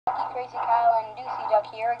LuckyCrazyKyle and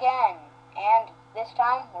ducyduck here again, and this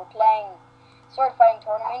time we're playing sword fighting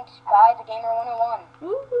tournament by the Gamer 101.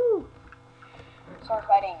 Woohoo! Sword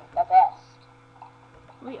fighting, the best.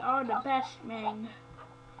 We are the best, man.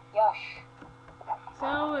 Yush.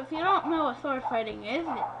 So, if you don't know what sword fighting is,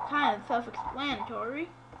 it's kind of self-explanatory.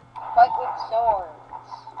 Fight with swords.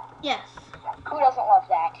 Yes, Who doesn't love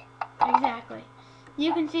that? exactly.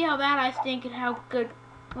 You can see how bad I stink and how good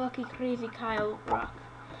LuckyCrazyKyle rock.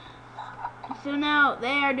 So now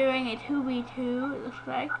they are doing a 2v2, it looks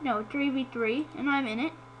like. No, 3v3, and I'm in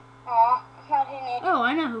it. Aw, I'm not in it. Oh,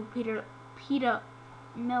 I know who Peter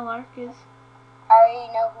Millark is. I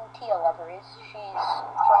already know who Tia Lover is. She's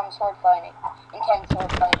from sword fighting. Intense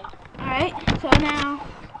sword fighting. Alright, so now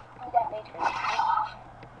Who that matrix?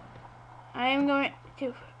 I am going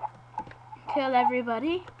to kill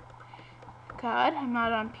everybody. God, I'm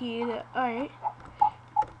not on Peter. Alright.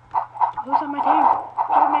 Who's on my team?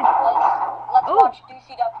 Let's Oh. watch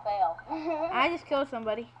ducyduck fail. I just killed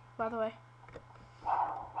somebody, by the way.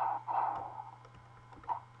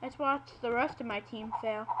 Let's watch the rest of my team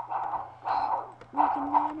fail.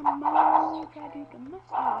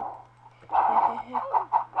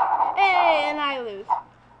 Hey, and I lose.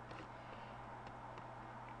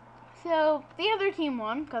 So, the other team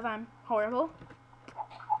won, because I'm horrible.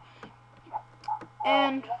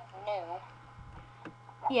 And, No.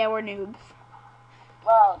 yeah, we're noobs.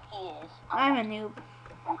 Well, he is. I'm a noob.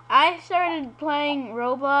 I started playing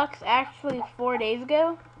Roblox actually 4 days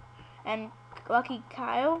ago, and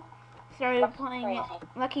LuckyCrazyKyle started playing it.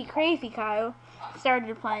 LuckyCrazyKyle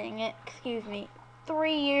started playing it,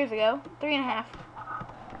 3 years ago, 3.5.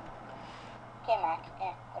 Okay, Mac.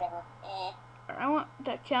 Whatever. I want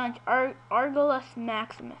to challenge Argolus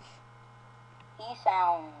Maximus. He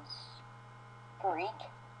sounds Greek.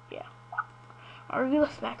 Yeah,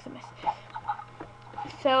 Argolus Maximus.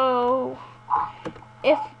 So,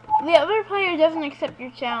 if the other player doesn't accept your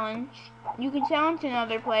challenge, you can challenge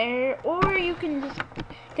another player, or you can just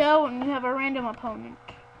go and you have a random opponent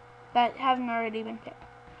that hasn't already been picked.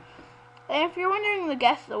 And if you're wondering to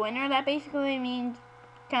guess the winner, that basically means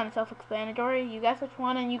kind of self-explanatory. You guess which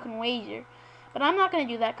one and you can wager. But I'm not going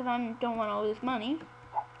to do that because I don't want to lose money.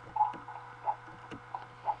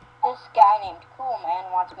 This guy named Cool Man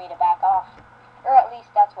wants me to back off. Or at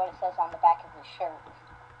least that's what it says on the back of his shirt.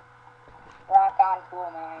 Rock on, Cool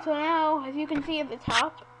Man. So now, as you can see at the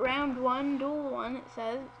top, round 1, duel 1, it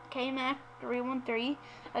says KMac 313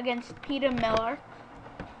 against Peter Millark.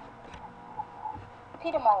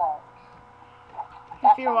 Peter Miller.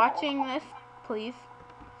 If you're watching this, please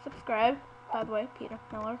subscribe. By the way, Peter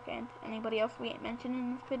Millark and anybody else we ain't mentioned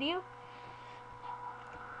in this video.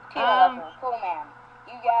 Peter Lover, Cool Man.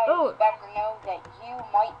 You guys better know that you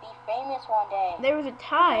might be famous one day. There was a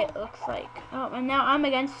tie, it looks like. Oh, and now I'm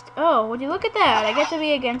against... Oh, would you look at that? I get to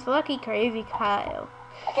be against LuckyCrazyKyle.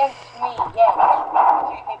 Against me, yes.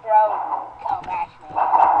 Match me, bro. Come match me.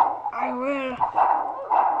 I will.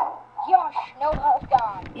 Yosh, no health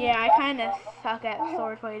gone. Yeah, I kind of suck at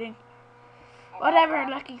sword fighting. Whatever,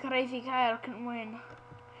 LuckyCrazyKyle can win.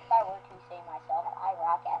 If I were to say myself, I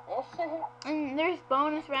rock at this. And there's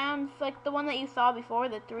bonus rounds, like the one that you saw before,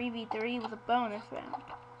 the 3v3 was a bonus round.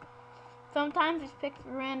 Sometimes it's picked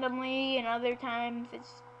randomly, and other times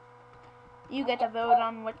it's you get to vote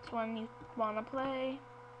on which one you want to play.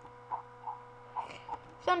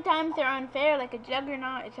 Sometimes they're unfair, like a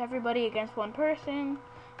juggernaut, it's everybody against one person.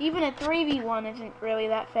 Even a 3v1 isn't really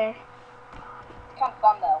that fair. It's kind of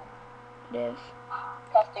fun, though. It is.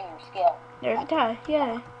 Testing your skill. There's a tie,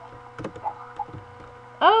 yay.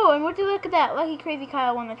 Oh, and would you look at that?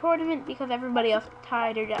 LuckyCrazyKyle won the tournament because everybody else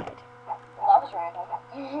tied or died. Well, that was random.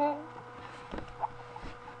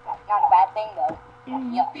 Not a bad thing, though.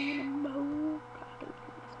 Yush.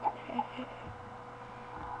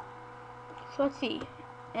 So let's see.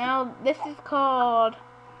 Now, this is called...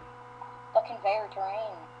 The conveyor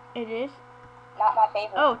terrain. It is? Not my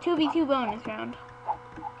favorite. Oh, 2v2 bonus round.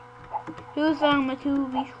 Who's on the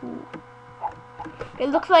 2v2? It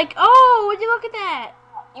looks like... Oh, would you look at that?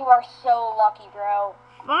 You are so lucky, bro.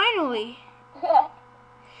 Finally.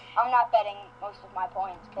 I'm not betting most of my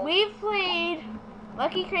points. We've played...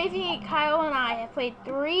 LuckyCrazyKyle and I have played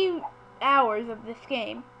 3 hours of this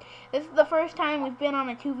game. This is the first time we've been on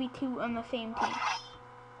a 2v2 on the same team.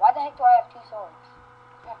 Why the heck do I have 2 swords?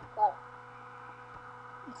 Yeah, cool.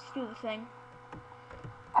 Let's do the thing.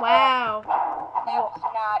 Wow. That was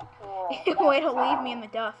not cool. Way to leave me in the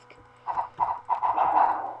dusk.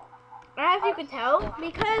 As you can tell,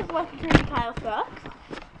 because LuckyCrazyKyle sucks,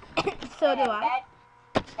 so do I.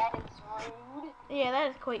 That is rude. Yeah, that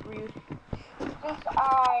is quite rude. Since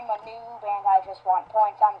I'm a noob and I just want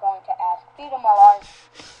points, I'm going to ask Peter Millard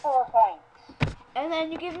 4 points. And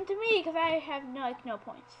then you give them to me because I have no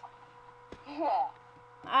points.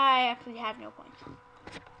 I actually have no points.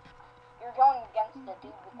 You're going against the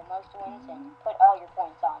dude with the most wins and put all your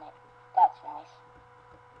points on it. That's nice.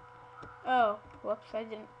 Oh, whoops, I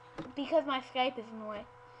didn't. Because my Skype is in the way.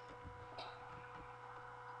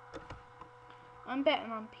 I'm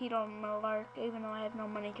betting on Peter Millard, even though I have no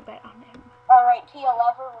money to bet on him. Alright, Tia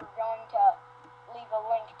Lover, we're going to leave a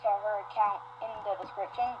link to her account in the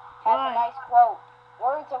description. Has a nice quote.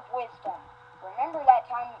 Words of wisdom. Remember that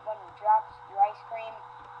time when you dropped your ice cream?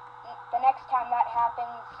 The next time that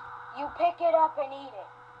happens, you pick it up and eat it.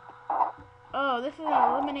 Oh, this is an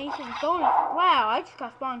elimination bonus. Wow, I just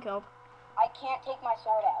got spawn killed. I can't take my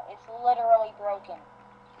sword out. It's literally broken.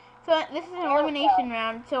 So this is an elimination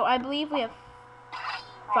round, so I believe we have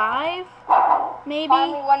 5, maybe?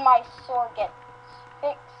 Finally when my sword gets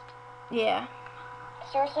fixed. Yeah.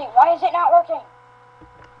 Seriously, why is it not working?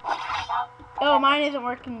 Oh, mine isn't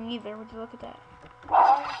working either. Would you look at that?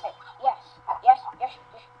 Yes.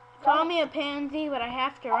 Call me a pansy, but I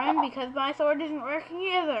have to run because my sword isn't working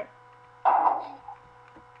either.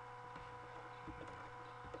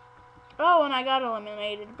 Oh, and I got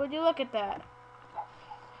eliminated. Would you look at that?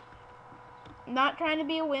 Not trying to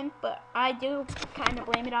be a wimp, but I do kind of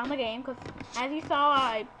blame it on the game because, as you saw,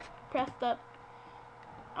 I pressed the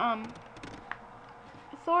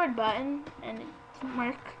sword button and it didn't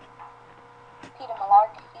work. Peter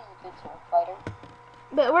Millard, he's a good sword fighter.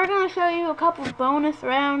 But we're going to show you a couple bonus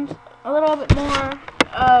rounds, a little bit more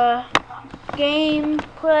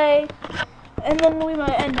gameplay, and then we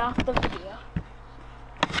might end off the video.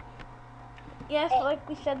 Yes, like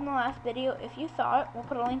we said in the last video, if you saw it, we'll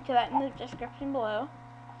put a link to that in the description below.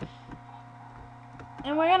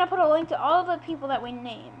 And we're going to put a link to all the people that we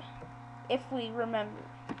name, if we remember.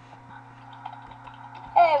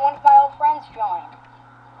 Hey, one of my old friends joined.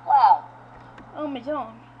 Wow. Oh,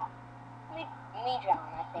 Majon. Mejon,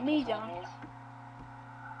 I think his name is.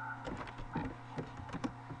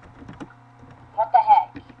 What the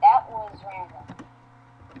heck? That was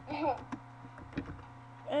random.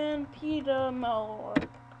 And Peter Millard.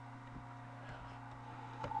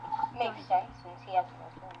 Makes sense since he has no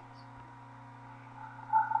friends.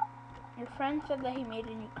 Your friend said that he made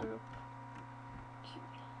a new group.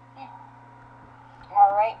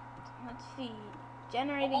 Alright. Let's see.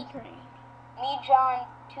 Generating terrain.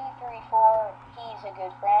 Mejon234, he's a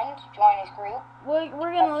good friend. Join his group.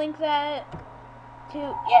 We're gonna link that to...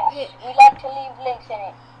 Yes, we like to leave links in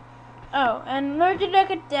it. Oh, and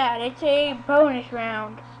LuckyDuck at that. It's a bonus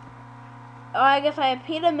round. Oh, I guess I have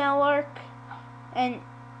Peter Millard and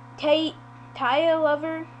Taya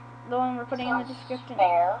Lover, the one we're putting in the description,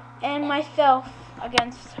 fair. And myself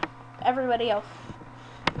against everybody else.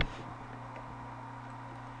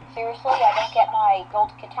 Seriously, I don't get my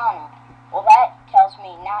gold katana. Well, that tells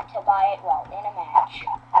me not to buy it while in a match.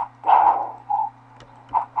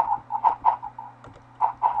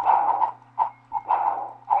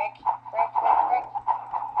 Frick.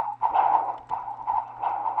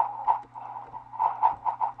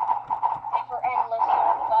 Never endless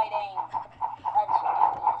sword fighting. Let's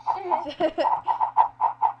do this.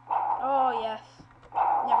 Oh, yes.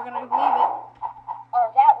 Never gonna believe it. Oh,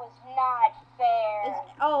 that was not fair.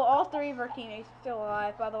 All 3 of our teammates are still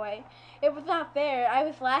alive, by the way. It was not fair. I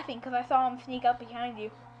was laughing because I saw him sneak up behind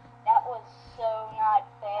you. That was so not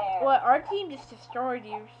fair. Well, our team just destroyed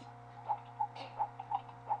you.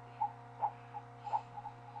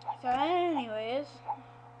 So anyways,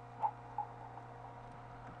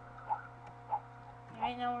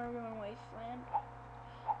 right now we're doing Wasteland.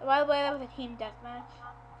 By the way, that was a team deathmatch.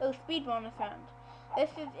 It was speed bonus round.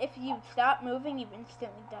 This is if you stop moving, you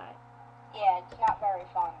instantly die. Yeah, it's not very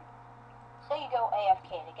fun. So you go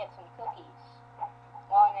AFK to get some cookies.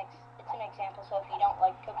 Well, it's an example, so if you don't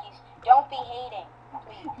like cookies, don't be hating,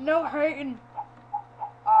 please. No hurting.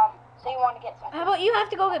 So you want to get some cookies. How about you have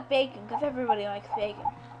to go get bacon, because everybody likes bacon.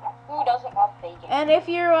 Who doesn't love bacon? And if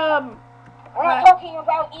you're, We're not talking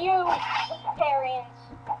about you, vegetarians.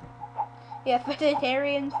 Yeah,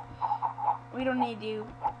 vegetarians. We don't need you.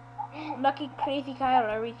 LuckyCrazyKyle,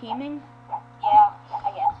 are we teaming? Yeah,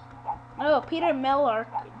 I guess. Oh, Peter Millard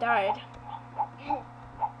died.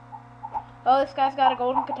 Oh, this guy's got a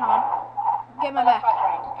golden katana. Get my back. That's my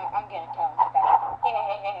friend. I'm gonna tell him to back.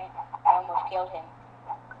 I almost killed him.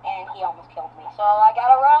 And he almost killed me. So I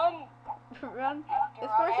gotta run. Run.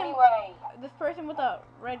 Anyway. This person with a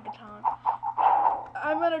red katana.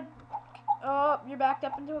 I'm gonna... Oh, you're backed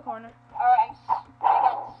up into a corner. Alright, I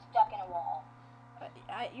got stuck in a wall.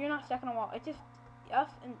 You're not stuck in a wall. It's just us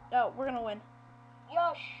and... Oh, we're gonna win.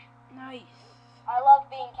 Yush. Nice. I love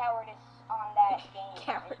being cowardice on that game.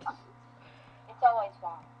 Cowardice. It's always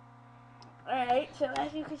fun. Alright, so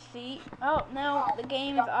as you can see, oh no, the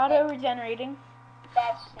game is auto-regenerating.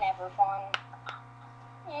 That's never fun.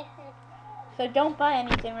 So don't buy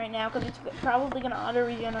anything right now, because it's probably going to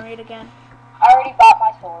auto-regenerate again. I already bought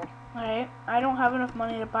my sword. Alright, I don't have enough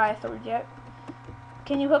money to buy a sword yet.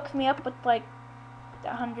 Can you hook me up with like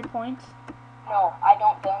 100 points? No, I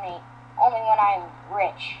don't donate. Only when I'm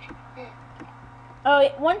rich. Oh,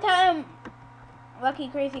 one time,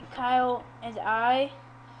 LuckyCrazyKyle and I,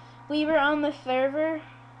 we were on the server,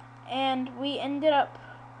 and we ended up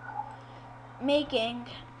making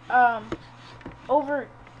over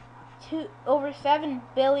 $7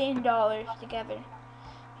 billion together.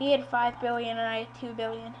 He had $5 billion and I had $2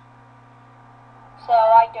 billion. So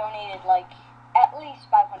I donated like at least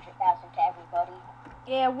 500,000 to everybody.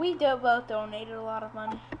 Yeah, we both donated a lot of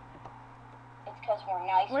money. It's because we're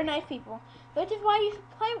nice. We're nice people, which is why you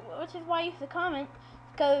should play. Which is why you should comment.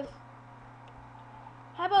 Because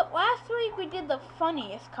how about last week we did the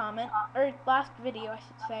funniest comment, or last video I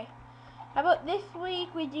should say. How about this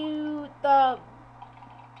week we do the,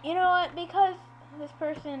 you know what? Because this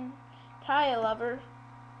person, Kyle Lover,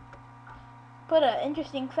 put an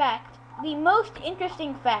interesting fact, the most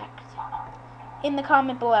interesting fact, in the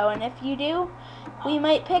comment below, and if you do, we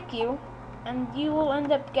might pick you, and you will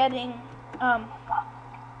end up getting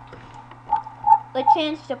the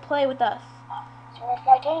chance to play with us. Sword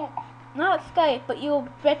fighting? Not Skype, but you'll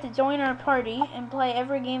get to join our party and play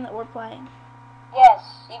every game that we're playing. Yes,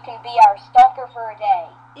 you can be our stalker for a day.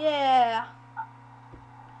 Yeah.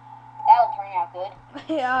 That'll turn out good.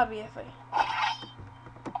 Yeah, obviously.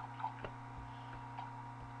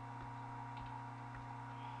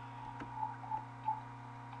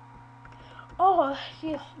 Oh,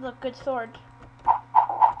 she's a good sword.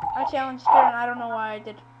 I challenged her and I don't know why I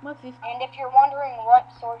did. Whoopsies. And if you're wondering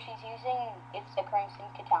what sword she's using, it's the Crimson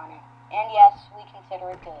Katana. And yes, we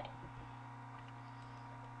consider it good.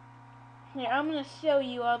 Here, I'm gonna show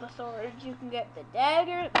you all the swords. You can get the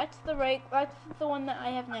dagger. That's the one that I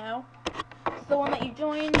have now. It's the one that you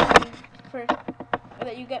join when you first, or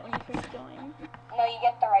that you get when you first join. No, you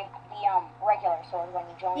get the regular sword when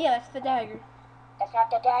you join. Yeah, that's the dagger. That's not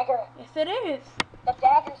the dagger. Yes, it is. The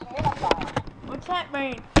dagger's minified. What's that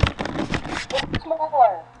mean? It's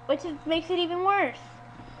smaller. Which makes it even worse.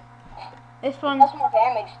 This It one. does more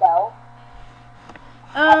damage though.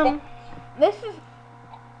 This is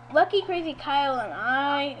LuckyCrazyKyle and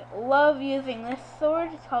I love using this sword.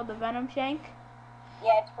 It's called the Venom Shank.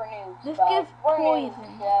 Yeah, it's for noobs. This but gives we're poison.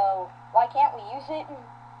 Noobs, so why can't we use it?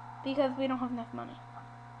 Because we don't have enough money.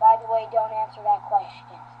 By the way, don't answer that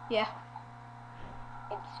question. Yeah.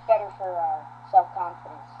 It's better for our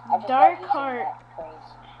self-confidence. Dark Heart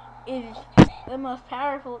is the most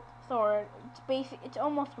powerful sword. It's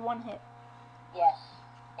almost one hit. Yes.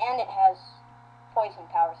 And it has poison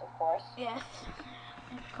powers, of course. Yes.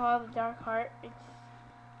 It's called the Dark Heart.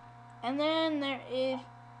 And then there is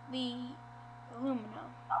the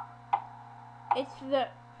Aluminum. It's the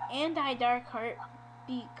anti-Dark Heart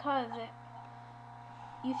because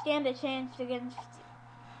you stand a chance against.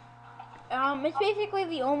 It's basically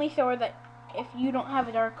the only sword that, if you don't have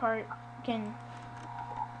a Dark Heart, can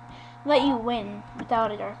let you win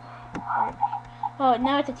without a Dark Heart. Oh,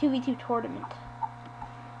 now it's a 2v2 tournament.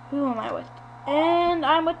 Who am I with? And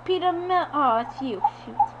I'm with Peter Oh, it's you.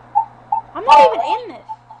 Shoot. I'm not even in this.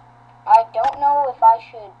 I don't know if I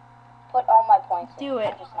should put all my points in. Do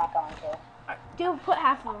it. I'm just not going to. Put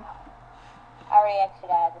half of them. I already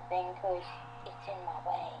exited out of the thing because it's in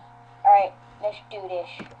my way. Alright, let's do this.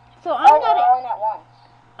 So I'm we're all in at once.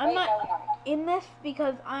 I'm not in this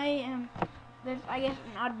because there's, I guess,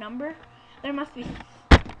 an odd number. There must be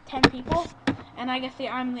 10 people, and I guess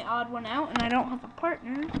I'm the odd one out, and I don't have a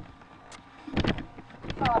partner.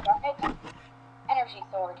 Oh, darn it. Energy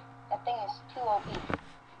sword. That thing is too OP.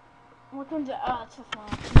 Which one's it? Oh, it's so small.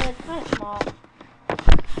 No, it's kind of small.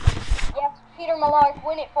 Yes, Peter Millard,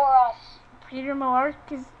 win it for us. Peter Millard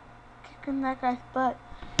is kicking that guy's butt.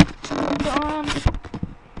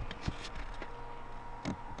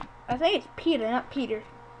 I think it's Peter, not Peter.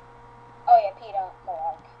 Oh yeah, Peter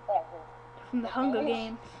Millard. Whatever. From the Hunger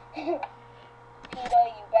Games. Peter,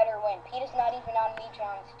 you better win. Peter's not even on me,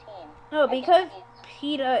 John's team. No, because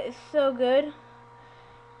Peter is so good,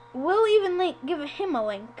 we'll even give him a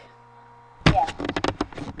link. Yeah.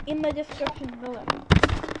 In the description below.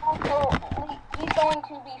 Also, he's going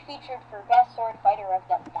to be featured for Best Sword Fighter of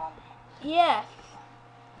the Month. Yes.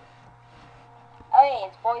 Hey,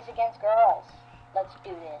 it's boys against girls. Let's do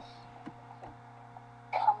this.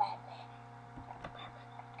 Come at me.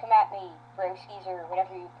 Come come at me, broskies, or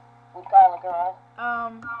whatever you would call a girl.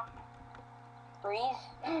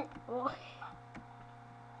 Breeze? Well,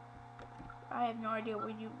 I have no idea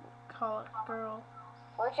what you call it, girl.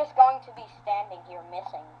 We're just going to be standing here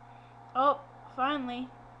missing. Oh, finally.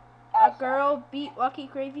 A girl beat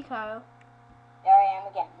LuckyCrazyKyle. There I am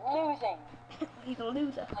again, losing. He's a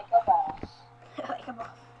loser. Like a boss. Like a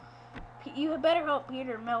boss. You better hope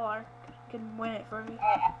Peter Miller can win it for me.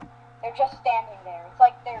 Yeah. They're just standing there. It's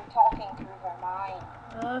like they're talking through their mind.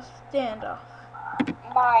 Standoff.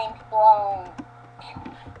 Mind blown.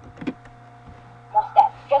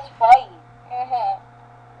 Mustache. Just fight.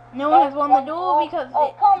 No one has won the duel because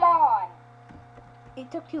come on.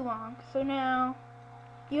 It took too long. So now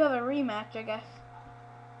you have a rematch, I guess.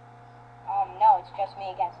 No, it's just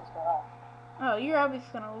me against this girl. Oh, you're obviously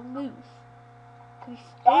gonna lose.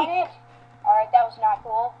 Darn it. Alright, that was not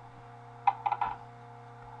cool.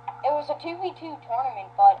 It was a 2v2 tournament,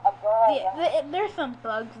 but a girl... Yeah, there's some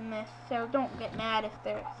bugs in this, so don't get mad if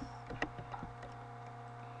there's...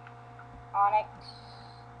 Onyx.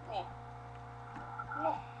 Yeah.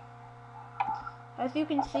 No. As you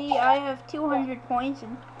can see, I have 200 points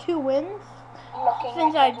and 2 wins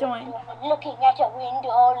since I I joined. Looking at a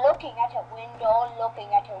window, looking at a window, looking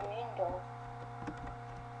at a window.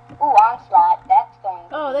 Ooh, Onslaught. That's going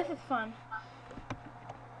to Oh, this is fun.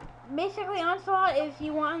 Basically, Onslaught is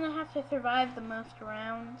you want to have to survive the most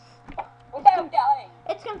rounds. Without dying.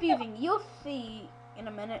 It's confusing. You'll see in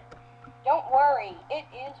a minute. Don't worry. It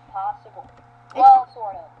is possible. Well,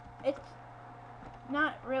 sort of. It's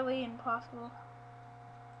not really impossible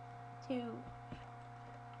to...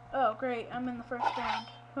 Oh, great. I'm in the first round.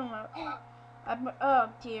 Oh,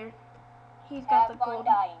 dear. He's got the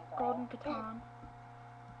golden katana.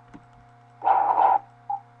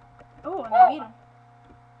 Oh, and I beat him.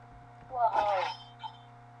 Whoa.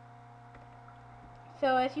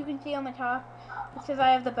 So, as you can see on the top, it says I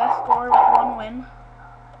have the best score with 1 win.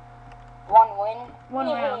 1 win? 1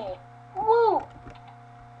 round. Woo!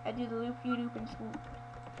 I do the loop-de-loop and swoop.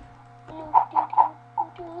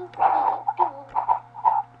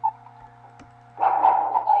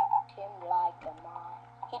 Liked him like a man.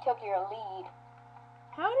 He took your lead.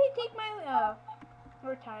 How did he take my...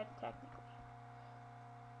 we're tied, technically.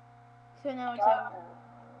 So now it's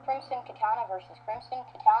Crimson Katana versus Crimson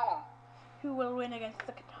Katana. Who will win against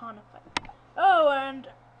the katana fight? Oh, and...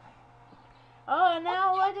 Oh,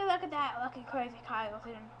 now look at that. LuckyCrazyKyle's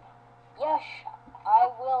in. Yes, I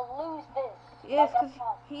will lose this. Yes,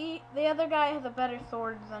 because the other guy has a better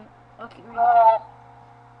sword than LuckyCrazyKyle.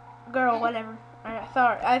 Girl, whatever. I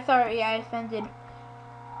thought, yeah, I offended.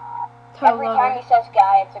 Every time he says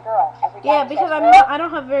guy, it's a girl. Every time because girl, I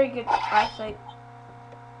don't have very good eyesight.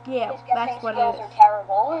 Yeah, that's what it is. His skills are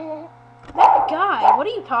terrible. That guy, what are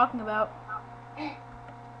you talking about?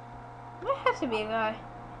 That has to be a guy.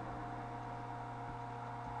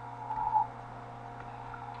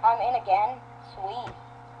 I'm in again. Sweet.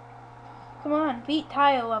 Come on, beat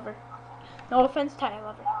Tile Lover. No offense, Tile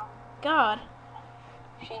Lover. God.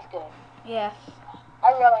 She's good. Yes.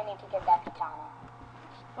 I really need to get that katana.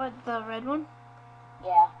 What, the red one?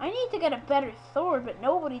 Yeah. I need to get a better sword, but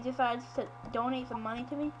nobody decides to donate some money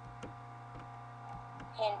to me.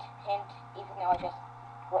 Hint, hint, even though I just...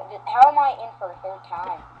 How am I in for a 3rd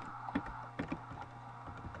time?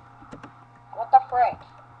 What the frick?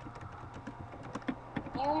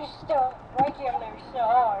 Use the regular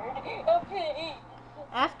sword, please.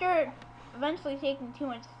 After eventually taking too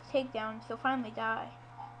much takedowns, he'll finally die.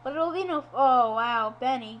 But it'll be no... Oh, wow,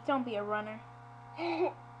 Benny, don't be a runner.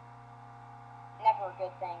 Never a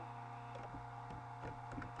good thing.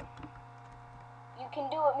 You can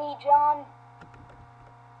do it, me, John.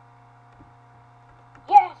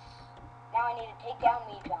 Yes! Now I need to take down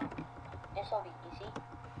me, John. This'll be easy.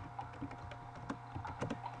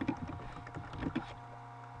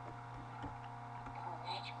 Come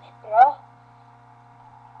at me, bro.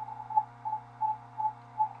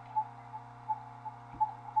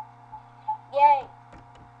 Yay!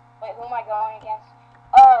 Wait, who am I going against?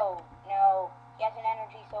 Oh, no. He has an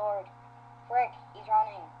energy sword. Frick, he's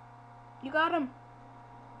running. You got him.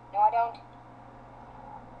 No, I don't.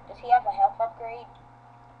 Does he have a health upgrade?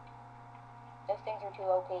 Those things are too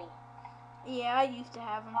OP. Yeah, I used to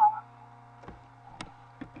have him.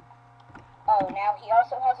 Oh, now he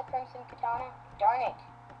also has a Crimson Katana? Darn it.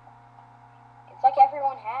 It's like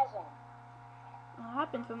everyone has them. What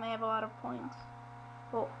happens when they have a lot of points?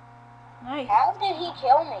 Oh, nice. How did he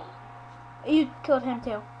kill me? You killed him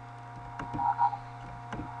too.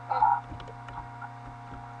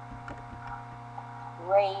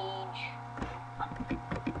 Rage.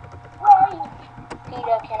 Rage.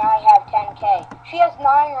 PETA, can I have 10 Okay. She has 9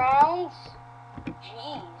 rounds.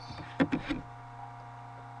 Jeez.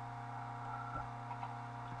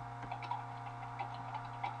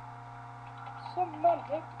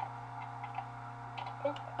 Semantic.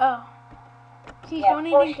 Oh. She's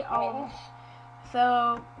donating to all of them.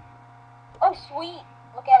 So. Oh, sweet.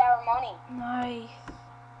 Look at our money. Nice.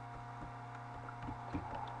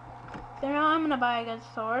 So now I'm going to buy a good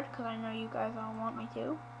sword, because I know you guys all want me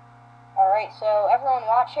to. Alright, so everyone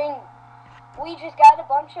watching, we just got a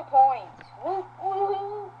bunch of points. Woo, woo,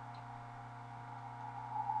 woo.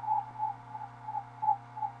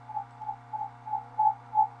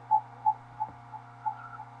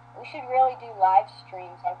 We should really do live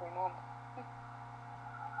streams every month.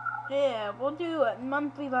 Yeah, we'll do a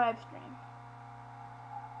monthly live stream.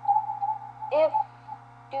 If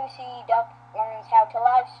ducyduck learns how to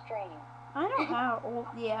live stream. I know how. Oh,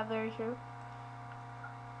 yeah, very true.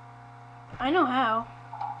 I know how.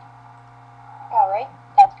 Alright,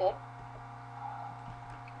 that's good.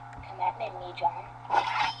 Come at me, John.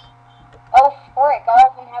 Oh, frick, all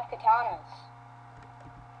of them have katanas.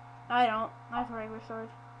 I don't. I have a regular sword.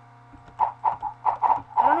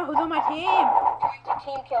 I don't know who's on my team. Trying to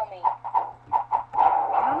team kill me.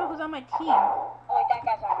 I don't know who's on my team. Oh, wait, that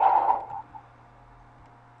guy's on my team.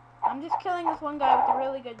 I'm just killing this one guy with a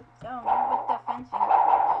really good, with the fencing.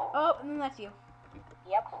 Oh, and then that's you.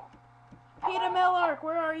 Yep. Peter Millark,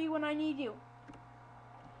 where are you when I need you?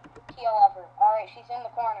 Kill lover. Alright, she's in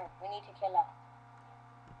the corner. We need to kill her.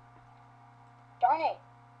 Darn it.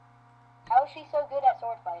 How is she so good at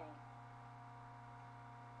sword fighting?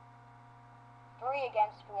 3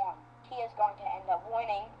 against 1. Tia's going to end up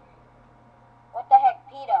winning. What the heck,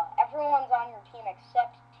 Peta? Everyone's on your team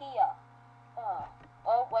except Tia.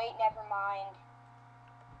 Oh, wait, never mind.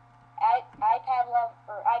 iPad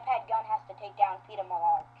gun has to take down Peta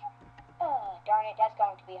Millark. Darn it, that's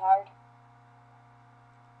going to be hard.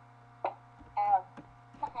 Ow.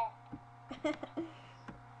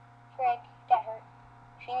 Frick, that hurt.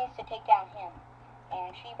 She needs to take down him.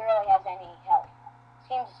 And she barely has any health.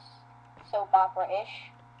 Seems soap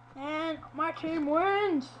opera-ish. And my team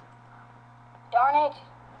wins. Darn it.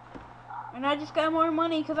 And I just got more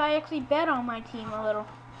money because I actually bet on my team a little.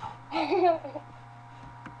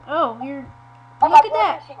 Oh, you're... Look at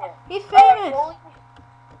that. Here. He's famous.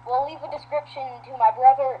 We'll leave a description to my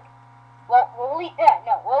brother. Well, we'll leave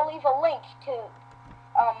a link to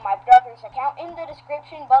my brother's account in the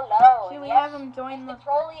description below. Should we have him join the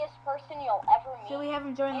trolliest person you'll ever meet? Should we have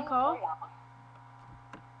him join the call?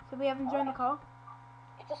 Should we have him join the call?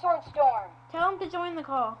 It's a sword storm. Tell him to join the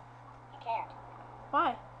call. He can't.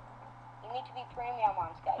 Why? You need to be premium on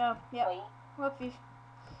Skype. Oh, yeah. Whoopsies.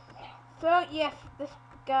 So, yes, this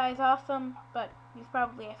guy's awesome, but he's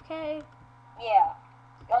probably AFK. Yeah.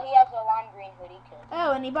 Well, he has a lime green hoodie, too.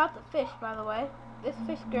 Oh, and he bought the fish, by the way. This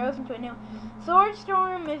fish grows into a new... Sword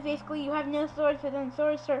storm is basically you have no swords, but then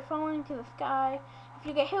swords start falling to the sky. If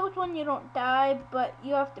you get hit with one, you don't die, but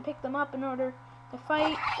you have to pick them up in order to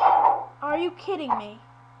fight. Are you kidding me?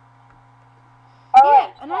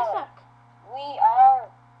 Alright, yeah, and I suck. We are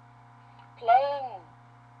playing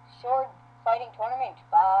sword fighting tournament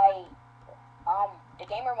by the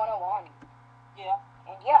Gamer 101. Yeah.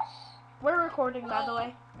 And yes, we're recording, by the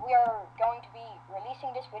way. We are going to be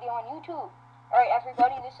releasing this video on YouTube. Alright,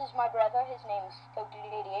 everybody, this is my brother. His name's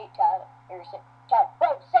Coke88. Todd.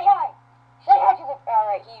 Bro, say hi! Say hi to the...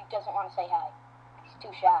 Alright, he doesn't want to say hi. He's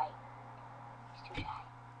too shy. He's too shy.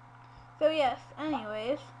 So, yes,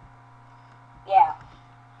 anyways. Yeah.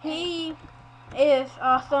 He is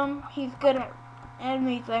awesome. He's good at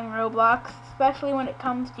anything Roblox, especially when it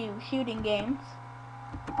comes to shooting games.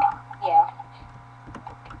 Yeah.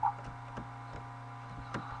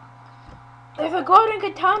 There's a golden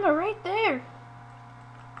katana right there.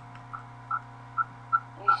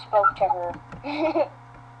 You spoke to her.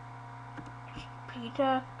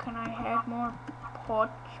 Peter, can I have more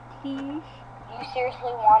pots, please? You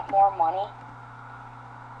seriously want more money?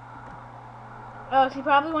 Oh, she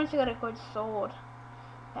probably wants to get a good sword.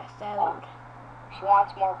 That's sad. She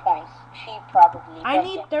wants more points. She probably doesn't. I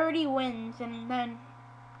need 30 wins, and then...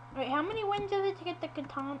 Wait, how many wins is it to get the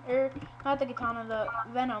katana, or not the katana, the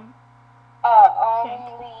venom?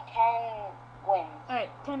 Only 10 wins. Alright,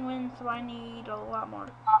 10 wins, so I need a lot more.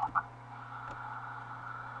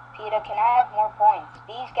 Peter, can I have more points?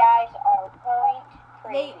 These guys are point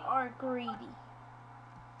crazy. They are greedy.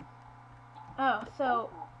 Oh, so,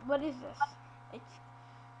 what is this?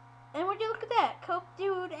 And would you look at that? Coke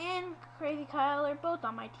Dude and CrazyKyle are both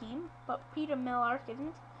on my team, but Peter Millark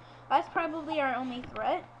isn't. That's probably our only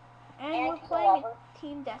threat. And we're playing a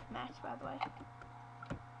team deathmatch, by the way.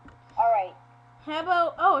 Alright. How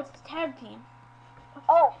about, oh, it's a tag team.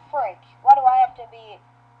 Oh, frick. Why do I have to be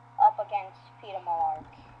up against Peter Malark?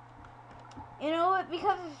 You know what?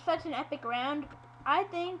 Because it's such an epic round, I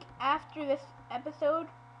think after this episode,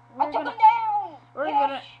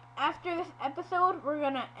 after this episode, we're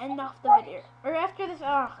gonna end off the video. Or after this,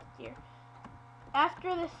 oh dear.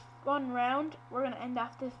 After this one round, we're gonna end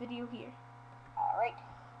off this video here. Alright.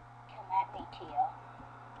 Come at me, Tia.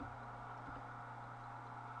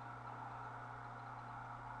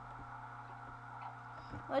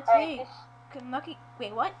 Let's see. Can Lucky,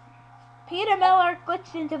 wait, what? Peter Miller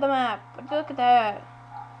glitched into the map. Look at that.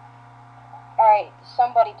 Alright,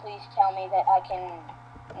 somebody please tell me that I can...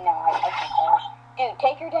 No, I can't tell. Dude,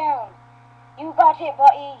 take her down. You got it,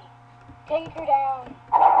 buddy. Take her down.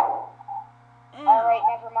 Alright,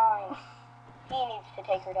 never mind. He needs to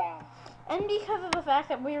take her down. And because of the fact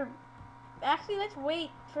that we're... Actually, let's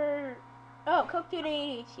wait for... Oh, Coke Dude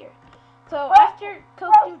 88 is here. So after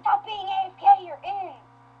Coke Dude... Stop being AFK, you're in.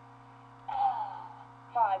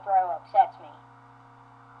 My bro upsets me.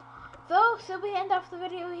 So, should we end off the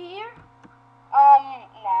video here?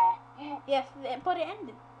 Nah. Yes, but it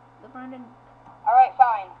ended. The round ended. Alright,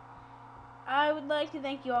 fine. I would like to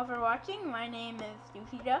thank you all for watching. My name is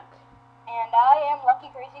ducyduck. And I am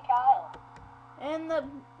LuckyCrazyKyle. And the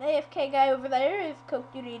AFK guy over there is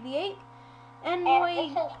Coke Dude 88. And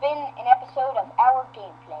this has been an episode of our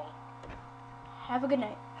gameplay. Have a good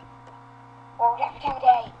night. Or whatever time of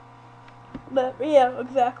day. But, yeah,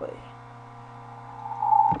 exactly.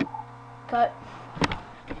 Cut.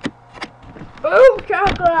 Boom,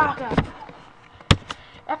 chocolate!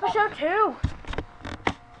 Episode 2. Yosh.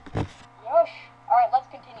 Alright, let's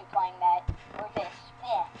continue playing that. Or this.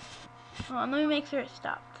 Yeah. Hold on, let me make sure it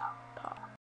stops.